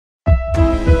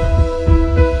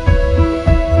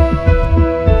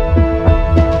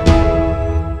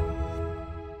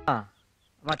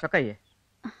మా చొక్కయ్యే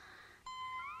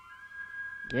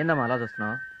ఏందమ్మా అలా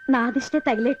చూస్తున్నావు? నా దిష్టే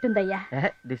తగిలేట్టుందయ్యా.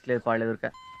 దిష్టి లేదు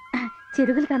పాడలేదు.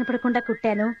 చిరుగులు కనపడకుండా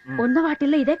కుట్టాను. ఉన్న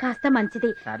వాటిల్లో ఇదే కాస్త మంచిది.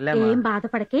 ఏం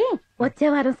బాధపడకే, వచ్చే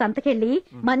వారం సంతకెళ్ళి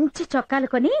మంచి చొక్కాలు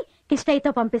కొని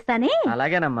కిష్టయ్యతో పంపిస్తానే.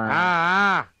 అలాగేనమ్మా.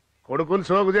 కొడుకుని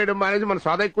సోగు చేయడం మానేసి మన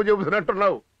సోద ఎక్కువ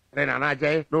చెబుతున్నట్టున్నావు. నేను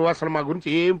అనాజయ్, నువ్వు అసలు మా గురించి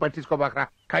ఏం పట్టించుకోబాకరా.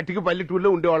 కటికి పల్లెటూళ్ళలో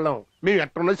ఉండేవాళ్ళం. మేము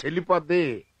ఎట్టున్నా చెల్లిపోద్ది.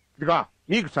 ఇదిగా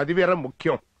నీకు చదివేరా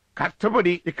ముఖ్యం.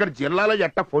 కష్టపడి ఇక్కడ జిల్లాలో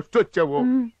ఎట్ట ఫస్ట్ వచ్చావు,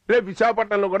 రేపు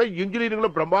విశాఖపట్నంలో కూడా ఇంజనీరింగ్ లో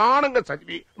బ్రహ్మాండంగా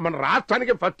చదివి మన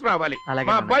రాష్ట్రానికి ఫస్ట్ రావాలి.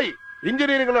 మా అబ్బాయి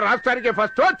ఇంజనీరింగ్ లో రాష్ట్రానికి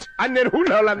ఫస్ట్ వచ్చి అని నేను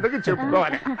ఊళ్ళో వాళ్ళందరికీ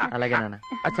చెప్పుకోవాలి.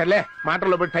 సర్లే,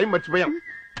 మాటల్లో పెట్టి టైం మర్చిపోయాం.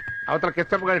 అవతల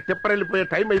కిష్టప్ప గారి టిప్పర్ వెళ్ళిపోయే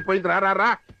టైం అయిపోయింది.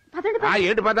 రా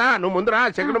ఏంటి పదా, నువ్వు ముందురా.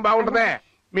 శకునం బాగుంటదే.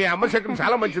 మీ అమ్మ శకునం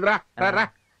చాలా మంచిదిరా. రా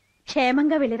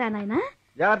క్షేమంగా వెళ్ళిరా నాయనా.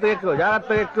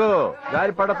 జాగ్రత్త ఎక్కు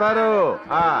జారి పడతారు.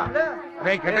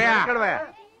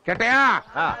 కెటయా,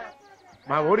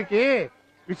 మా ఊరికి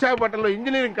విశాఖపట్నంలో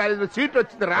ఇంజనీరింగ్ కాలేజీలో సీట్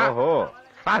వచ్చిందిరా.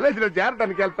 కాలేజీలో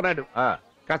చేరడానికి వెళ్తున్నాడు.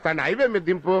 కాస్త హైవే మీద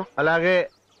దింపు. అలాగే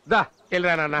దా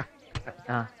వెళ్ళరా నాన్న.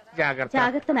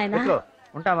 జాగ్రత్త నాయనా.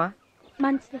 ఉంటావా?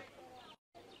 మంచిది.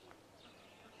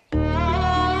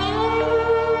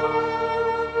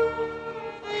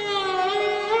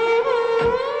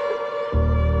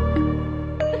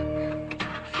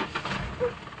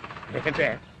 ఏంటంటే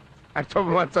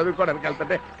చదువుకోవడానికి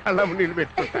వెళ్తుంటే కళ్ళ నీళ్ళు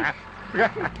పెట్టుకుంటా.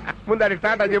 ముందు అడిగి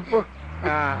టాటా చెప్పు.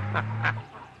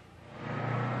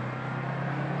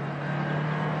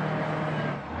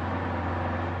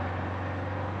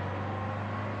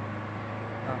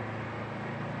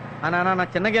 అన్నా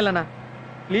నాకు చిన్నగా వెళ్ళనా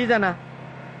ప్లీజ్ అన్నా.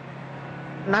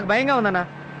 నాకు భయంగా ఉందన్నా.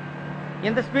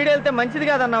 ఇంత స్పీడ్ వెళ్తే మంచిది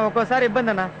కాదన్నా. ఒక్కోసారి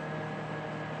ఇబ్బంది అన్నా.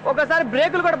 ఒక్కోసారి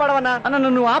బ్రేకులు కూడా పడవన్నా. అన్న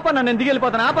నువ్వు ఆపన్నా, నేను దిగి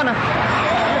వెళ్ళిపోతాను. ఆపన్నా,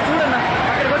 చూడన్నా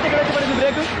అక్కడికి వచ్చి ఇక్కడ వచ్చి పడింది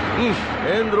బ్రేకు.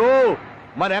 ఏంద్రు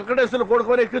మన వెంకటేశ్వరులు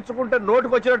కొడుకొని ఎక్కించుకుంటే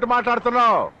నోటుకు వచ్చినట్టు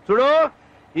మాట్లాడుతున్నావు. చూడు,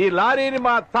 ఈ లారీని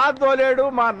మా తాత తోలేడు,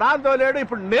 మా నాన్న తోలేడు.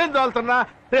 ఇప్పుడు నేను తోలుతున్నా,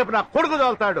 రేపు నా కొడుకు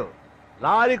తోలుతాడు.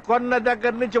 లారీ కొన్న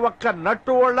దగ్గర నుంచి ఒక్క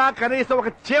నట్టు వాళ్ళ కనీసం ఒక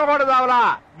చీమడు కావాలా.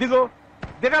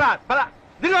 దిగరా పద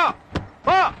దిగో.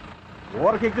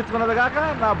 ఊరికి ఎక్కించుకున్నది కాక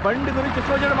నా బండి గురించి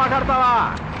సోజన మాట్లాడతావా?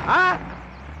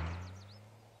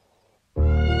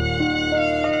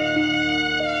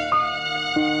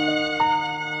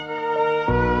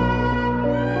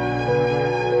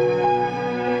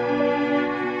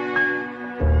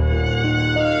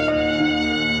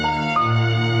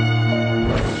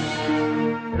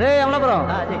 రే అమలాపురం,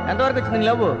 ఎంతవరకు వచ్చింది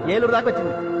లవ్? ఏలూరు దాకా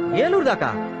వచ్చింది. ఏలూరు దాకా?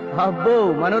 అబ్బో,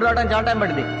 మనూరు రావడానికి చాలా టైం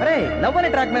పడింది. అరే లవ్ అనే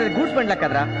ట్రాక్ మీద గూడ్స్ బండి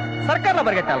కదరా, సర్కార్లో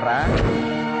పరిగెట్టాలరా.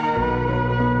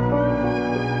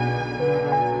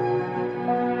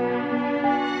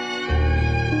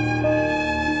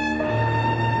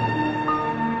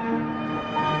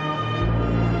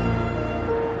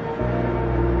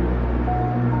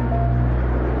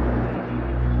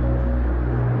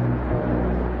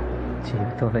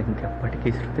 జీవితంలో ఇంకెప్పటికీ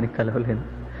శృతిని కలవలేను.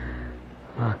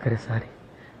 ఆఖరిసారి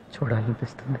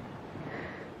చూడాలనిపిస్తుంది.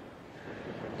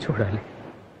 చూడాలి.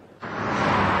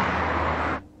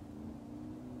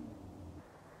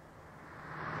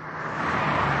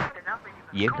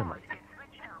 ఏంటమ్మా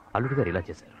అల్లుడు గారు ఇలా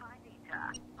చేశారు?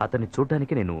 అతన్ని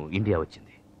చూడ్డానికి నేను ఇండియా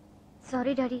వచ్చింది.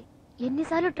 సారీ డాడీ,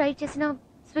 ఎన్నిసార్లు ట్రై చేసినా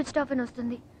స్విచ్ ఆఫ్ అని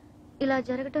వస్తుంది. ఇలా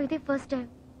జరగటం ఇది first time.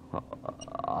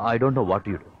 I don't know what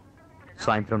you do.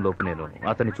 సాయంత్రం లోపు నేను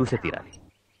అతన్ని చూసే తీరాలి.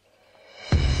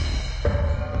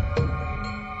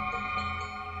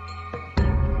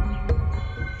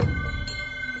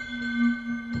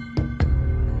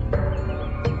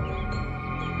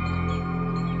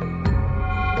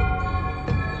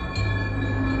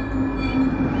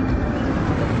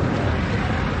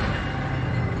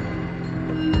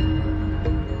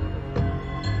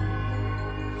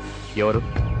 ఎవరు?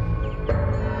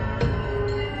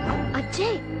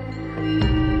 అజయ్.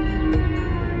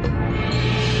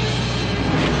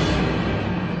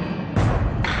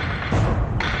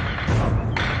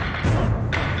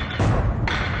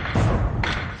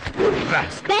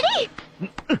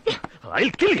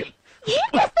 I'll kill you. ఏం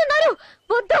చేస్తున్నారు?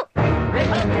 వద్దు.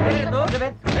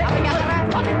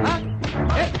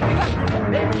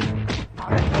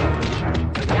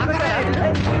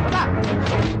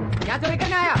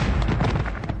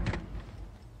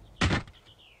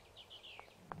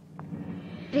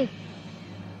 రే,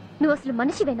 నువ్వు అసలు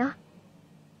మనిషివేనా?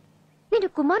 నేను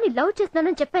కుమార్ని లవ్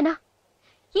చేస్తున్నానని చెప్పానా?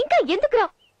 ఇంకా ఎందుకురా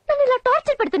నన్ను ఇలా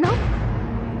టార్చర్ పెడుతున్నావు?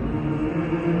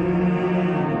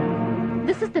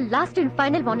 This is the last and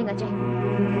final warning Ajay.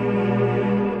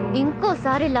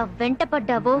 ఇంకోసారి ఇలా వెంట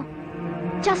పడ్డావో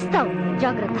చస్తావు.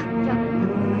 జాగ్రత్త.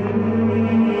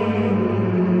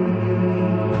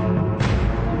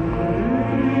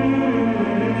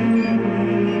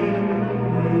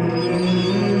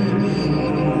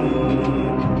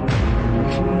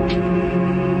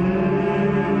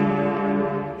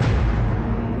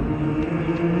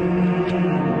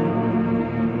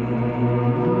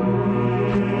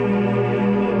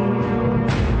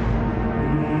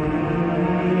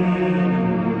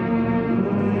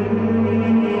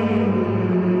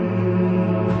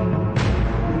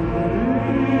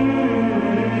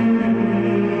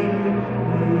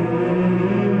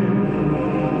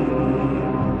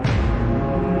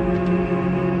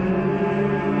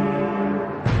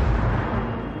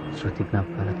 శృతి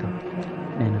జ్ఞాపకాలతో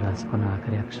నేను రాసుకున్న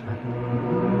ఆఖరి అక్షరాలు.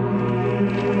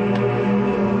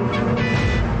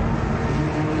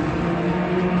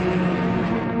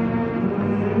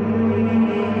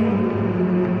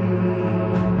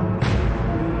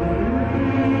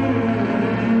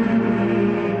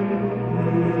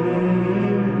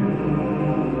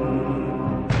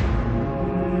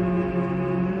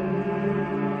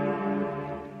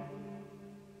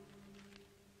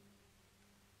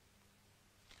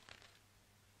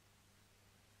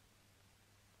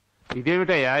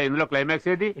 ఇదేమిటయ్యా ఇందులో క్లైమాక్స్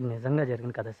ఏది? ఇది నిజంగా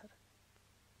జరిగింది కదా సార్.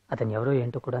 అతను ఎవరో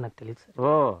ఏంటో కూడా నాకు తెలియదు సార్. ఓ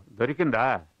దొరికిందా?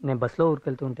 నేను బస్సులో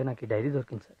ఊరికెళ్తూ ఉంటే నాకు ఈ డైరీ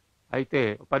దొరికింది సార్. అయితే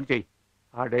పని చెయ్యి,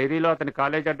 ఆ డైరీలో అతని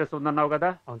కాలేజ్ అడ్రస్ ఉందన్నావు కదా,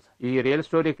 అవును సార్. ఈ రియల్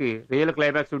స్టోరీకి రియల్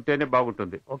క్లైమాక్స్ ఉంటేనే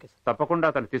బాగుంటుంది. Okay sir. తప్పకుండా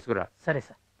అతను తీసుకురా. సరే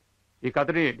సార్. ఈ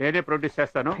కథని నేనే ప్రొడ్యూస్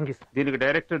చేస్తాను. Thank you sir. దీనికి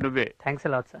డైరెక్టర్ నువ్వే. Thanks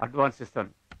a lot sir. అడ్వాన్స్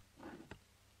ఇస్తాను.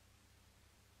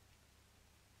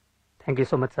 Thank you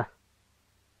so much sir.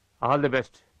 All the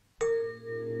best.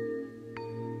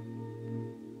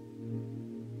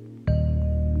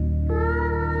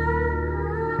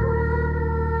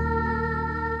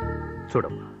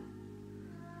 చూడమ్మా,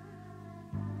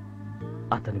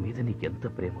 అతని మీద నీకెంత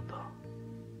ప్రేమ ఉందో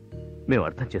మేము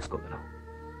అర్థం చేసుకోగలం.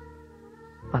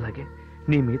 అలాగే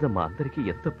నీ మీద మా అందరికీ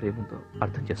ఎంత ప్రేమ ఉందో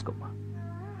అర్థం చేసుకోమ్మా.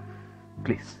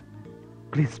 Please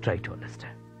please try to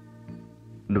understand.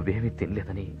 నువ్వేమీ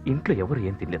తినలేదని ఇంట్లో ఎవరు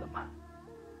ఏం తినలేదమ్మా.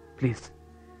 ప్లీజ్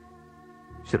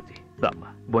శృతి,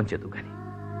 రామ్మా, భోంచేద్దు కానీ.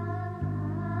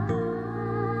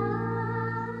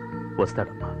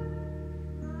 వస్తాడమ్మా,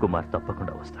 కుమార్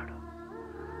తప్పకుండా వస్తాడు.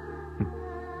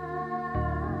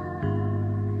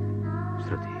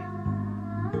 శృతి,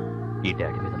 ఈ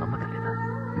డాడీ మీద నమ్మకం లేదా?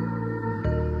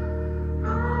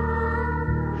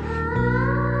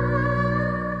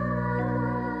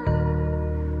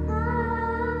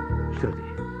 శృతి,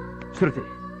 శృతి,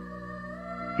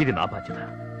 ఇది నా బాధ్యత.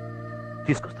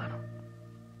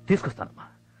 తీసుకొస్తానమ్మా.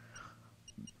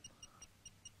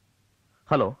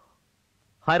 Hello,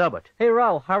 hi Robert. Hey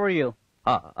Rao, how are you?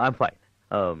 I'm fine.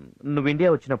 నువ్వు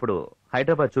ఇండియా వచ్చినప్పుడు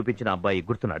హైదరాబాద్ చూపించిన అబ్బాయి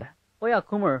గుర్తున్నాడా? ఓ yeah,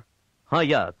 Kumar.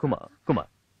 Yeah, Kumar.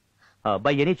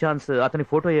 By any chance అతని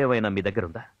ఫోటో ఏమైనా మీ దగ్గర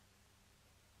ఉందా?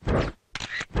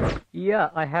 Yeah,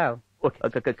 I have.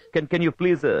 Okay, can you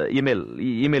please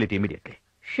email it immediately?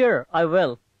 Sure, I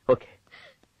will. Okay.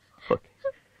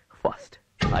 Fast.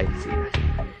 I'll see you.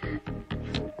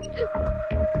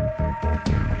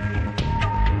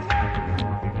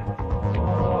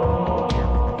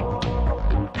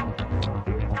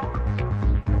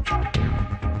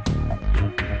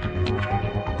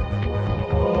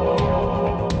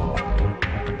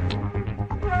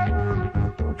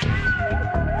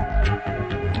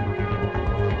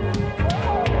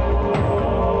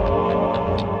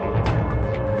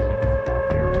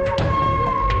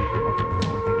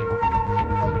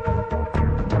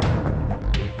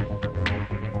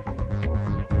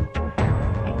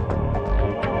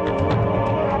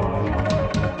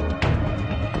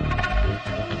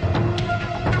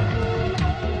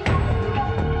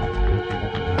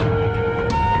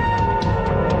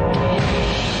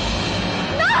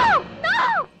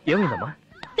 ఏమైందమ్మా?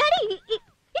 Daddy,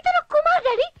 ఇతను కుమార్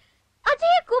డాడీ.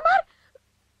 అజయ్ కుమార్.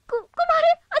 కుమార్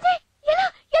అజయ్. ఎలా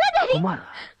డాడీ? కుమార్.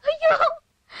 అయ్యో,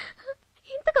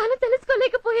 ఇంతకాలం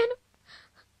తెలుసుకోలేకపోయాను.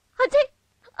 అజయ్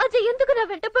ఎందుకు నా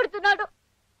వెంట పడుతున్నాడు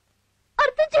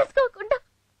అర్థం చేసుకోకుండా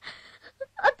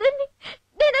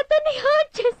నేను అతన్ని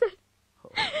హర్ట్ చేశాను.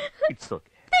 It's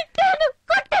okay. తిట్టాను,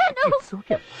 కొట్టాను. It's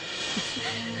okay.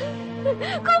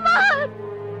 Kumar,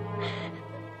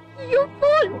 you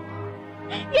pool.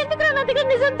 ఎందుకు నా దగ్గర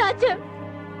నిజం దాచా?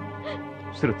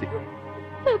 శృతి,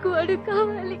 నాకు వాడు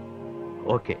కావాలి.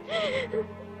 ఓకే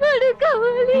వాడు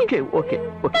కావాలి. ఓకే.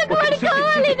 నాకు వాడు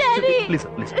కావాలి daddy.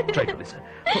 Listen, try to listen.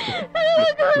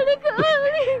 నాకు వాడు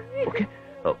కావాలి. Okay,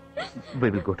 we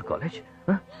will go to college,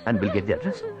 and we'll get the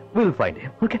address. We will find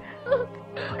him. Okay. Go.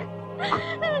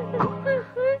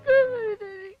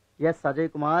 Yes, Ajay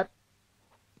Kumar.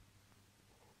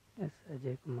 Yes,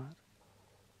 Ajay Kumar.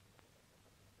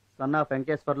 son of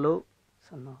Venkateswarlu,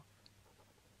 son of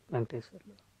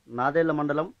Venkateswarlu, Nadella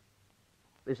మండలం,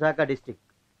 Visakha district.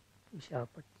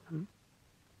 Visakhapatnam.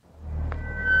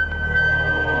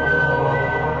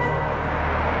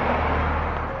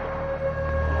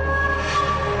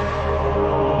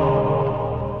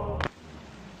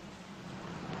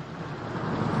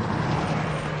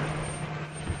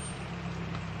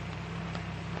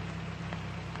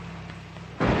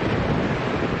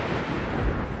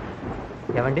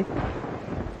 ఏమండి?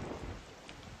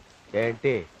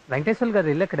 ఏంటి? వెంకటేశ్వర్ గారు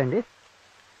ఇల్లు ఎక్కడండి?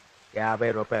 50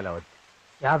 రూపాయలు అవుద్ది.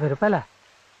 50 రూపాయల?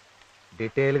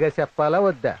 డీటెయిల్ గా చెప్పాలా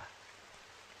వద్దా?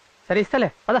 సరే ఇస్తలే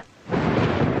పదా.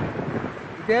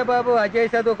 ఇదే బాబు అజయ్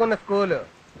చదువుకున్న స్కూలు.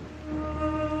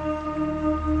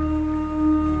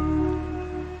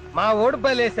 మా ఓడు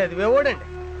బలేసేది ఓడండి.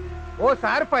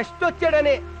 ఓసారి ఫస్ట్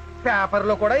వచ్చాడని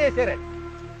పేపర్లో కూడా వేసారండి.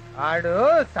 ఆడు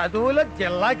చదువులో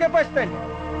జిల్లాకే ఫస్ట్ అండి.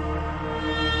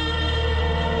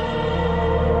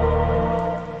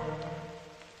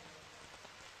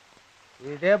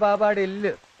 ఇదే బాబాడు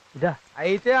ఇల్లు. ఇదా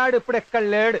అయితే ఆడు ఇప్పుడు ఇక్కడ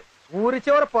లేడు. ఊరి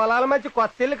చివరి పొలాల మధ్య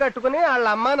కొత్త ఇల్లు కట్టుకుని వాళ్ళ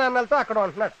అమ్మా నాన్నలతో అక్కడ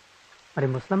ఉంటున్నాడు. మరి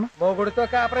ముసలమ్మ మొగుడుతో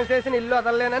కాపురం చేసిన ఇల్లు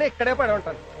వదలలేనని ఇక్కడే పడి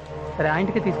ఉంటాను. సరే ఆ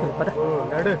ఇంటికి తీసుకెళ్ళి పదా.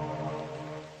 నడు.